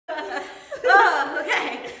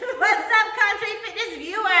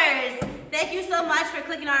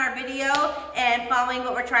clicking on our video and following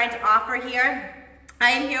what we're trying to offer here. I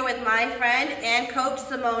am here with my friend and coach,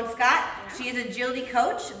 Symonne Scott. She is an agility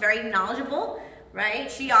coach, very knowledgeable,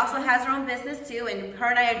 right? She also has her own business too, and her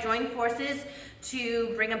and I are joining forces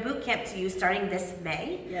to bring a boot camp to you starting this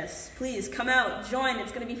May. Yes, please come out, join.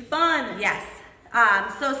 It's going to be fun. Yes.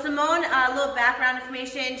 So Symonne, a little background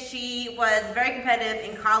information. She was very competitive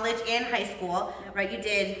in college and high school, right? You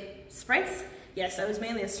did sprints? Yes, I was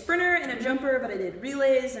mainly a sprinter and a jumper, but I did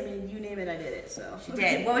relays. I mean, you name it, I did it. So she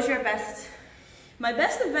did. What was your best? My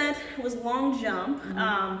best event was long jump,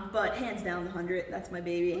 but hands down the 100. That's my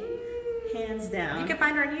baby. Hands down. You can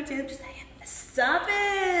find her on YouTube. Just saying. Stop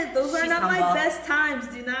it! Those are not my best times.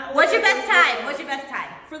 Do not. What's your best time? What's your best time?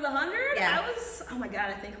 For the 100? Yeah. I was, oh my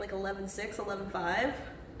god, I think like 11.6, 11.5.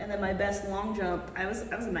 And then my best long jump, I was a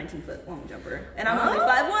 19-foot long jumper. And I'm only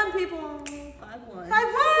 5'1", people. 5'1".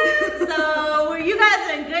 5'1". So you guys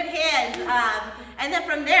are in good hands. And then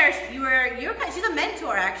from there, she's a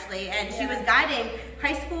mentor actually, and she was guiding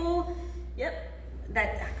high school. Yep.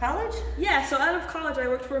 That college? Yeah, so out of college I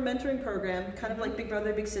worked for a mentoring program, kind of like Big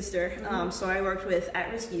Brother, Big Sister. So I worked with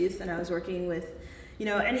at-risk youth, and I was working with, you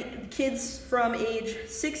know, any kids from age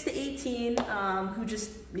 6 to 18 who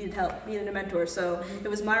just needed help, needed a mentor. So it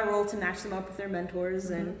was my role to match them up with their mentors,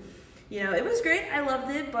 and you know, it was great. I loved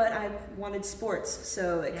it, but I wanted sports,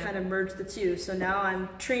 so it kind of merged the two. So now I'm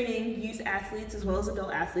training youth athletes as well as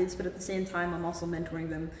adult athletes, but at the same time I'm also mentoring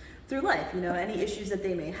them through life, you know, any issues that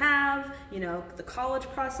they may have, you know, the college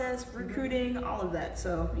process, recruiting, all of that.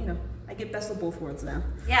 So, you know, I get best of both worlds now.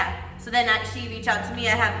 Yeah. So then she reached out to me.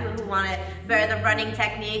 I have people who want to better the running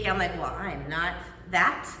technique. I'm like, well, I'm not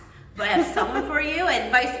that, but I have someone for you, and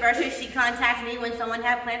vice versa. She contacted me when someone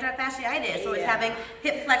had plantar fasciitis, or was having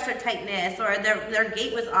hip flexor tightness, or their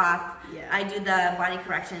gait was off. Yeah. I do the body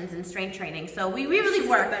corrections and strength training. So we really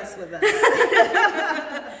work. The best with that.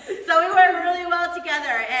 So we work really well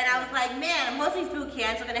together, and I was like, man, most of these boot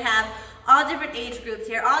camps are going to have all different age groups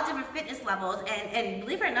here, all different fitness levels, and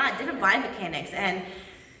believe it or not, different body mechanics. And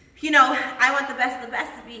you know, I want the best of the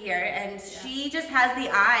best to be here, and she just has the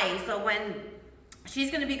eye. So when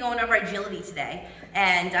she's going to be going over agility today,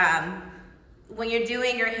 and when you're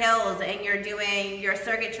doing your hills and you're doing your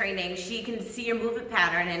circuit training, she can see your movement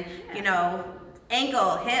pattern, and you know,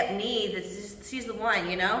 ankle, hip, knee. She's the one,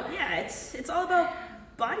 you know. Yeah, it's all about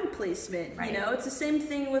body placement. You know, it's the same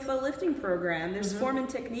thing with a lifting program. There's form and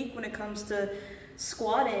technique when it comes to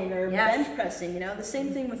squatting or bench pressing. You know, the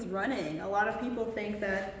same thing with running. A lot of people think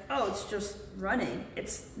that, oh, it's just running.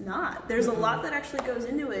 It's not. There's a lot that actually goes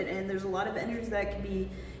into it, and there's a lot of injuries that can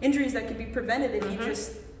be prevented if you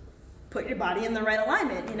just put your body in the right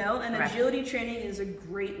alignment, you know. And agility training is a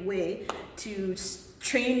great way to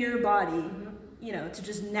train your body, you know, to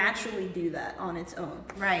just naturally do that on its own.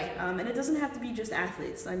 Right. And it doesn't have to be just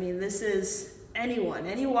athletes. I mean, this is anyone,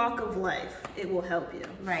 any walk of life, it will help you.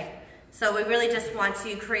 Right. So we really just want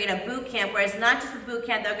to create a boot camp where it's not just a boot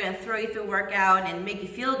camp that we're going to throw you through a workout and make you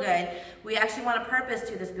feel good. We actually want a purpose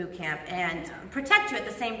to this boot camp and protect you at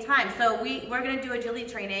the same time. So we're going to do agility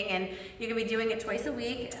training, and you're going to be doing it twice a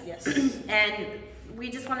week. Yes. And we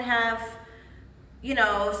just want to have, you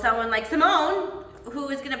know, someone like Symonne who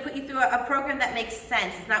is going to put you through a program that makes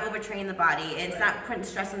sense. It's not overtraining the body. It's not putting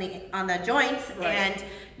stress on the joints, and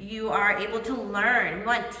you are able to learn. We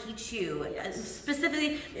want to teach you.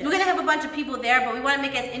 Specifically, we're going to have a bunch of people there, but we want to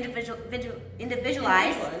make it as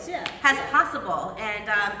individualized as possible. And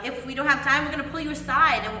if we don't have time, we're going to pull you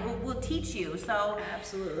aside and we'll teach you. So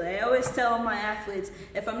absolutely. I always tell my athletes,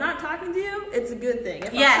 if I'm not talking to you, it's a good thing.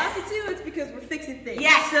 If I'm talking to you, it's because we're fixing things.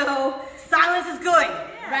 Yes. So silence is good,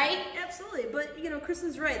 right? Absolutely. But you know,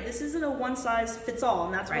 Kristin's right. This isn't a one-size-fits-all,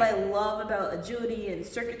 and that's what I love about agility and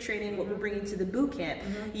circuit training, what we're bringing to the boot camp.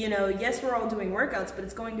 You know, yes, we're all doing workouts, but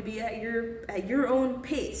it's going to be at your own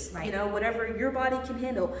pace. You know, whatever your body can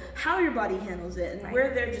handle, how your body handles it, and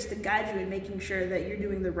we're there just to guide you in making sure that you're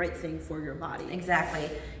doing the right thing for your body. Exactly.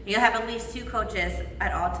 You'll have at least 2 coaches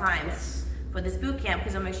at all times for this boot camp,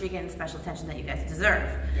 because I'll make sure you're getting the special attention that you guys deserve.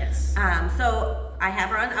 Yes. So I have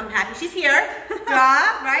her on. I'm happy she's here.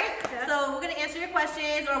 Right? Yeah. So we're going to answer your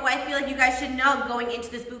questions, or what I feel like you guys should know going into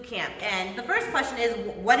this boot camp. And the first question is,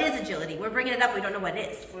 what is agility? We're bringing it up. We don't know what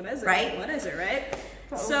it is. What is it? Right? What is it, right?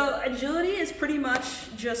 So agility is pretty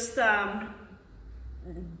much just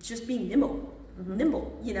being nimble.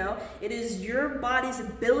 Nimble, you know? It is your body's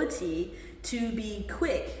ability to be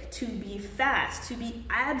quick, to be fast, to be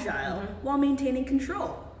agile while maintaining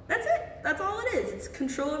control. That's it. That's all it is. It's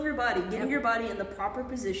control of your body, getting your body in the proper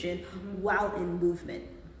position while in movement.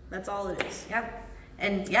 That's all it is. Yep.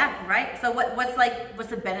 And yeah, right. So what's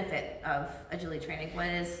the benefit of agility training? What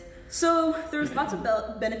is So there's lots of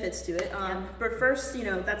benefits to it. But first,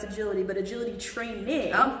 that's agility, but agility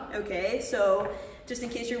training. Okay, so just in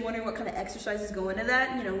case you're wondering what kind of exercises go into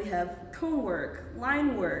that, we have cone work,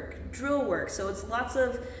 line work, drill work. So it's lots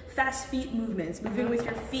of fast feet movements, moving with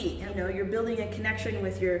your feet. You're building a connection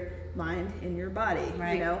with your mind and your body.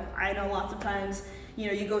 Right. I know lots of times,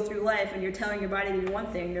 you go through life and you're telling your body to do one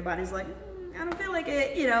thing, your body's like, I don't feel like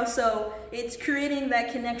it, so it's creating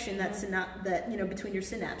that connection between your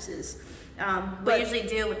synapses. What you usually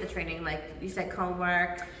do with the training, like you said, cone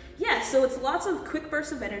work? Yeah, so it's lots of quick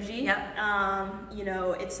bursts of energy. Yep.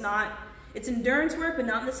 It's endurance work, but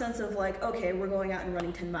not in the sense of like, okay, we're going out and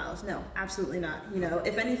running 10 miles. No, absolutely not.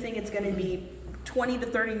 If anything, it's going to be 20 to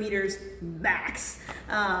 30 meters max,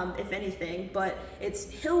 if anything, but it's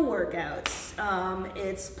hill workouts,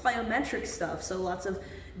 it's plyometric stuff, so lots of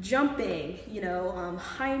jumping,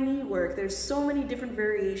 high knee work. There's so many different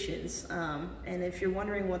variations, and if you're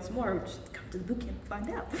wondering what's more, just come to the boot camp and find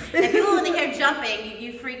out. If people when they hear jumping,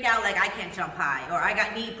 you freak out like, I can't jump high, or I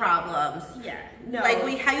got knee problems. Yeah, no.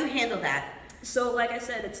 Like, how you handle that? So like I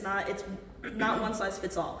said, it's not one size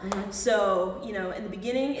fits all. So, in the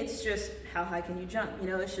beginning, it's just how high can you jump?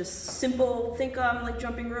 It's just simple, think like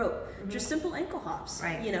jumping rope, just simple ankle hops,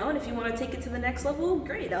 right? And if you want to take it to the next level,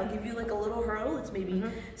 great. I'll give you like a little hurdle. It's maybe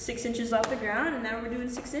 6 inches off the ground, and now we're doing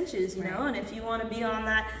 6 inches, right. And if you want to be on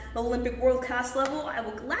that Olympic world class level, I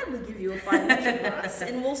will gladly give you a 5 inch class,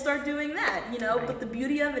 and we'll start doing that, Right. But the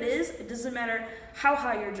beauty of it is, it doesn't matter how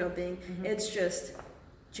high you're jumping. It's just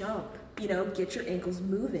jump. Get your ankles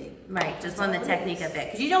moving. Right, just learn the technique of it.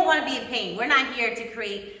 Because you don't want to be in pain. We're not here to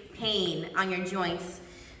create pain on your joints.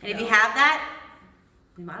 And if you have that,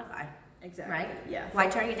 we modify. Exactly. Right? Yeah. Why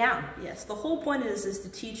turn you down? Yes. The whole point is to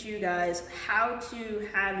teach you guys how to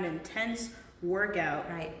have an intense workout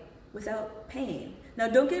without pain. Now,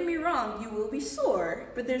 don't get me wrong, you will be sore,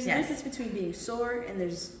 but there's a difference between being sore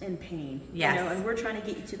and pain. Yes. And we're trying to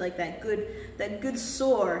get you to like that good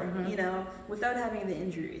sore, without having the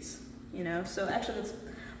injuries. So actually that's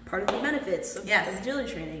part of the benefits of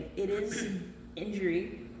agility training. It is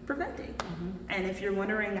injury preventing. And if you're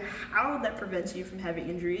wondering how that prevents you from having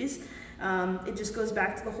injuries, it just goes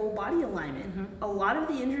back to the whole body alignment. A lot of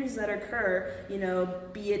the injuries that occur,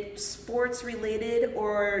 be it sports related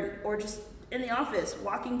or just in the office,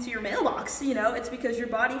 walking to your mailbox, it's because your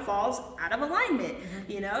body falls out of alignment.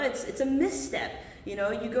 It's a misstep. You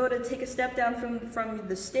go to take a step down from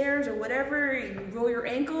the stairs or whatever, you roll your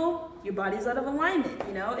ankle, your body's out of alignment.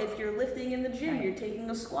 If you're lifting in the gym, you're taking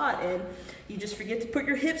a squat and you just forget to put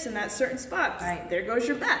your hips in that certain spot. There goes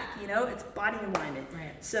your back. It's body alignment.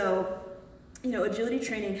 So, agility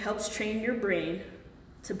training helps train your brain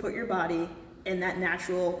to put your body in that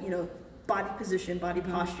natural, body position, body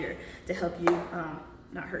posture to help you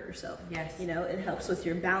not hurt yourself. Yes. It helps with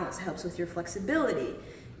your balance, it helps with your flexibility.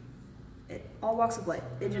 All walks of life.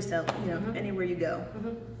 It just helps, anywhere you go.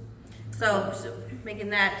 So making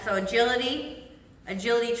that,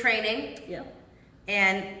 agility training.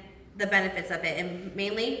 And the benefits of it, and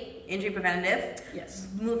mainly injury preventative. Yes.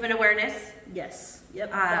 Movement awareness. Yes.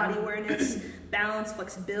 Yep. Body awareness, balance,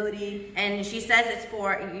 flexibility. And she says it's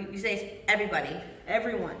for, you say it's everybody.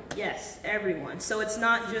 Everyone. Yes, everyone. So it's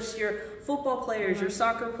not just your football players, your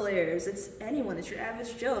soccer players. It's anyone. It's your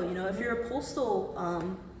average Joe. If you're a postal,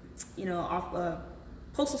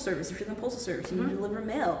 postal service, if you're in the postal service, you deliver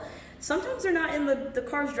mail. Sometimes they're not in the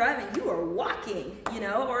cars driving, you are walking,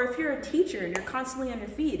 or if you're a teacher and you're constantly on your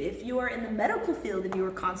feet, if you are in the medical field and you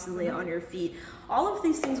are constantly on your feet, all of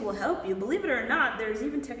these things will help you. Believe it or not, there's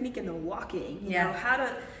even technique in the walking, you know, how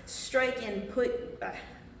to strike and put,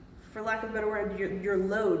 for lack of a better word, your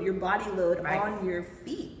load, your body load on your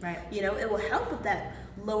feet. It will help with that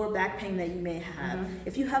lower back pain that you may have.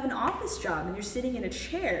 If you have an office job and you're sitting in a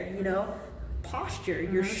chair, posture,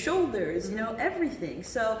 your shoulders, everything.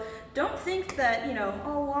 So don't think that,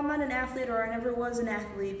 oh, well, I'm not an athlete or I never was an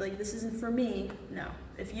athlete, like this isn't for me. No.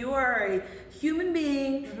 If you are a human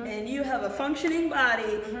being and you have a functioning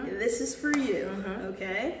body, this is for you,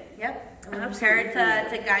 okay? Yep. We're prepared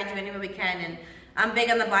to guide you any way we can. And I'm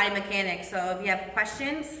big on the body mechanics, so if you have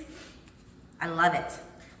questions, I love it.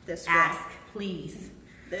 This girl. Ask, please.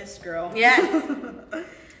 This girl. Yes.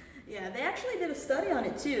 Yeah, they actually did a study on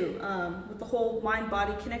it too, with the whole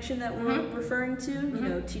mind-body connection that we're referring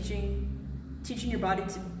to. Teaching your body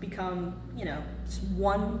to become, just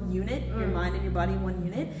one unit, your mind and your body one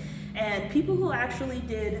unit. And people who actually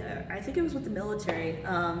did, I think it was with the military.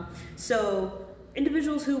 So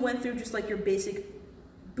individuals who went through just like your basic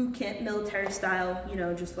boot camp military style,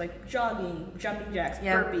 just like jogging, jumping jacks,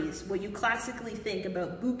 burpees, what you classically think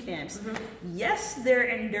about boot camps. Yes, they're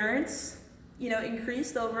endurance.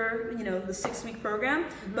 increased over, the 6-week program.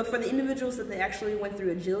 But for the individuals that they actually went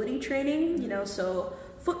through agility training, so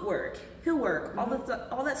footwork, hill work,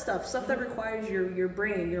 all that stuff that requires your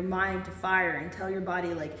brain, your mind to fire and tell your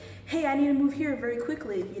body like, hey, I need to move here very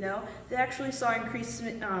quickly. They actually saw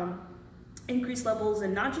increased levels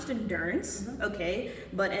in not just endurance, okay,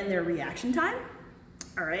 but in their reaction time.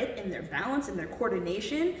 All right, in their balance, in their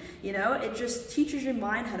coordination. It just teaches your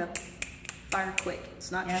mind how to fire quick.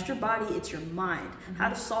 It's not just your body, it's your mind. How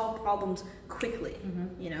to solve problems quickly.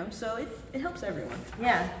 So it helps everyone.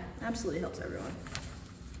 Yeah, absolutely helps everyone.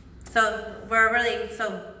 So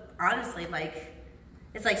honestly, like,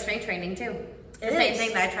 it's like strength training too. It's the same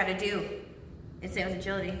thing that I try to do. It's same with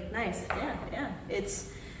agility. Nice. Yeah.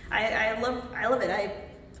 I love it. I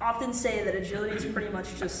often say that agility is pretty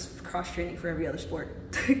much just cross training for every other sport.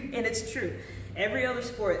 And it's true. Every other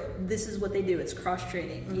sport, this is what they do. It's cross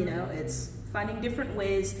training. It's finding different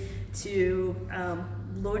ways to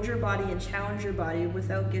load your body and challenge your body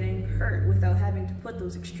without getting hurt, without having to put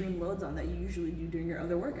those extreme loads on that you usually do during your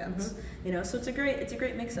other workouts. So it's a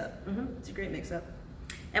great mix up. It's a great mix up.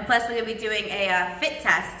 And plus, we're gonna be doing a fit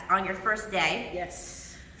test on your first day.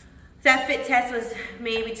 Yes. That fit test was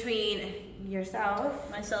made between myself,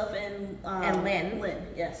 and Lynn.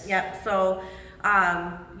 Yes. Yep. So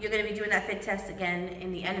you're going to be doing that fit test again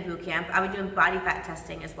in the end of boot camp. I'll be doing body fat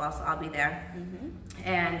testing as well, so I'll be there.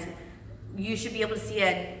 And you should be able to see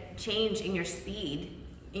a change in your speed,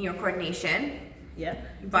 in your coordination. Yeah.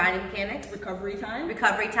 Body mechanics. Recovery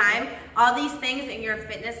time. All these things in your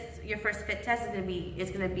first fit test is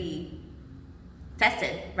going to be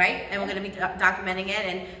tested, right? And we're going to be documenting it,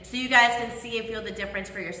 and so you guys can see and feel the difference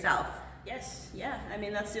for yourself. Yes, yeah. I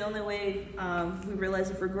mean, that's the only way we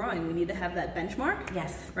realize if we're growing. We need to have that benchmark.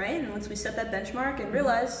 Yes. Right? And once we set that benchmark and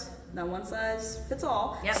realize not one size fits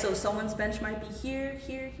all. Yep. So someone's bench might be here.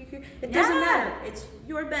 It doesn't matter. It's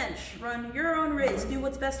your bench. Run your own race. Do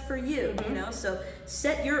what's best for you. So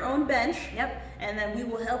set your own bench. Yep. And then we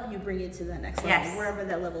will help you bring it to that next level, wherever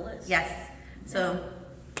that level is. Yes. So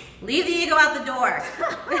leave the ego out the door.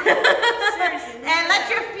 Seriously. And let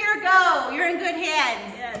your fear go. You're in good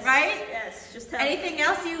hands. Yes. Right? Yes. Just anything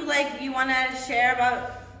else you want to share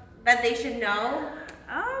about that they should know?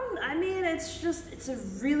 I mean, it's a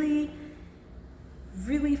really,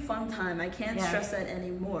 really fun time. I can't stress that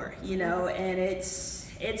anymore, and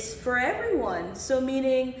it's for everyone. So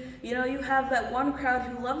meaning, you have that one crowd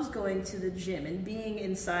who loves going to the gym and being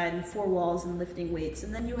inside in 4 walls and lifting weights.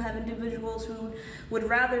 And then you have individuals who would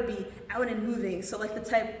rather be out and moving. So like the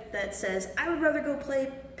type that says, I would rather go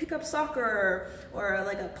pick up soccer or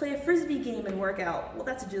like play a Frisbee game and work out. Well,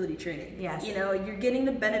 that's agility training. Yes. You're getting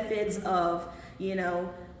the benefits of,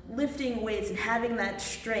 lifting weights and having that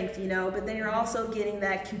strength, but then you're also getting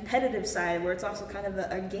that competitive side where it's also kind of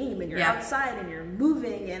a game and you're outside and you're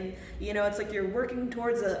moving and, it's like you're working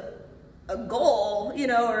towards a goal,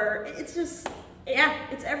 or it's just,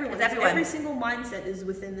 it's everyone. It's everyone. Every single mindset is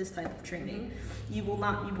within this type of training. You will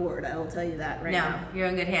not be bored, I will tell you that now. No, you're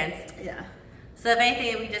in good hands. Yeah. So if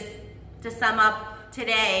anything, to sum up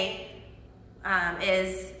today,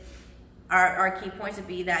 is our key points would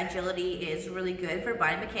be that agility is really good for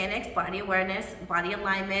body mechanics, body awareness, body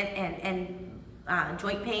alignment, and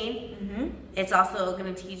joint pain. It's also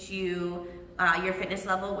going to teach you your fitness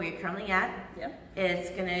level where you're currently at. It's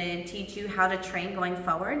going to teach you how to train going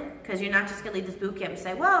forward, because you're not just going to leave this boot camp and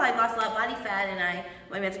say, well, I lost a lot of body fat and I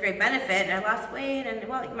mean, it's a great benefit and I lost weight and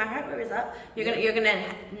well, my heart rate was up. You're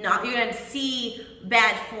gonna see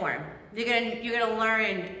bad form. You're gonna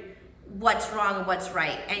learn what's wrong and what's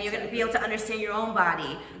right, and you're going to be able to understand your own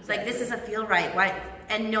body. It's like, this doesn't feel right,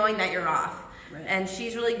 and knowing that you're off. And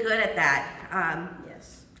she's really good at that.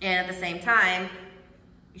 Yes. And at the same time,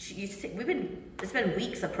 it's been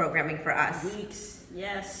weeks of programming for us. Weeks,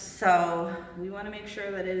 yes. So we want to make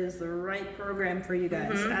sure that it is the right program for you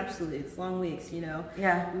guys. Absolutely, it's long weeks,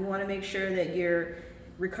 Yeah. We want to make sure that your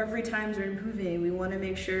recovery times are improving. We want to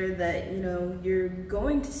make sure that you're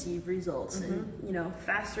going to see results and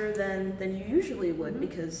faster than you usually would,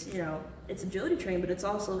 because it's agility training, but it's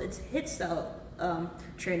HIIT style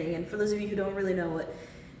training. And for those of you who don't really know what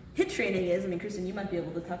HIIT training is, I mean, Kristin, you might be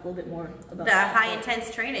able to talk a little bit more about the that. high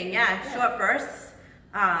intense training. Short bursts,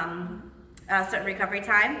 certain recovery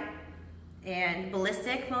time, and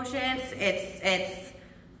ballistic motions. It's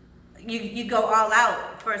you go all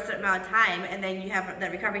out for a certain amount of time, and then you have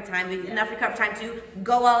that recovery time, enough recovery time to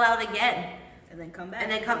go all out again. And then come back.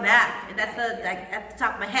 And that's at the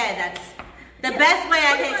top of my head, that's the best way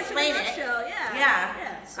I can explain it.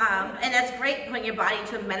 So, and that's great putting your body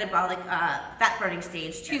into a metabolic fat burning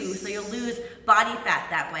stage too. So you'll lose body fat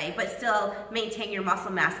that way, but still maintain your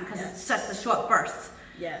muscle mass because it's such a short burst.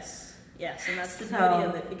 Yes, and that's the beauty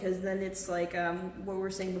of it, because then it's like what we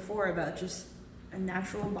were saying before about just a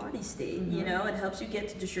natural body state. You know, it helps you get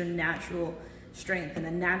to just your natural strength and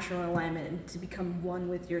a natural alignment, and to become one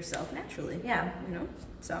with yourself naturally. Yeah, you know.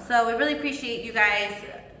 So we really appreciate you guys,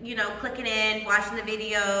 you know, clicking in, watching the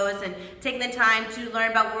videos, and taking the time to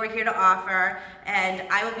learn about what we're here to offer. And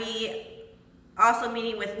I will be also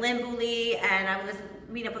meeting with Lynn Booley, and I will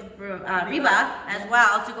meet up with Reba as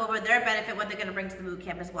well to go over their benefit, what they're going to bring to the boot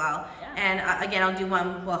camp as well. And again, I'll do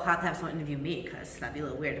one. We'll have to have someone interview me, because that'd be a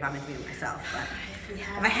little weird if I'm interviewing myself. But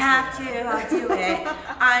if I have to, I'll do it.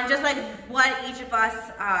 Just like what each of us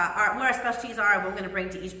what our specialties are, we're going to bring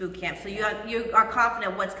to each boot camp, so you are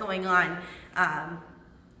confident what's going on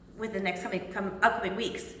with the next upcoming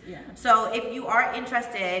weeks. So if you are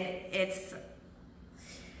interested,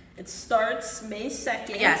 it starts May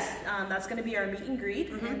 2nd. Yes. That's going to be our meet and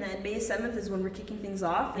greet. And then May 7th is when we're kicking things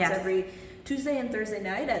off. It's every Tuesday and Thursday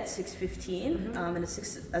night at 6:15. And it's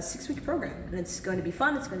a 6-week program. And it's going to be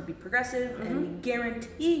fun. It's going to be progressive. And we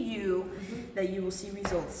guarantee you that you will see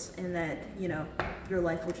results, and that, you know, your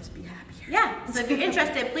life will just be happier. Yeah. So if you're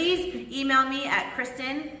interested, please email me at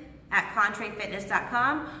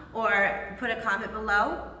Kristin@Contre-Fitness.com, or put a comment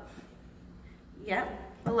below.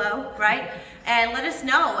 Below, right? And let us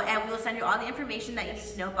know, and we'll send you all the information that you need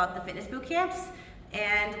to know about the fitness boot camps,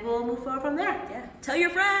 and we'll move forward from there. Tell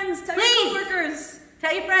your friends, tell your coworkers.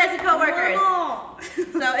 Tell your friends and coworkers.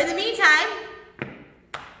 So in the meantime,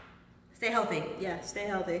 stay healthy. Stay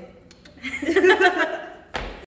healthy.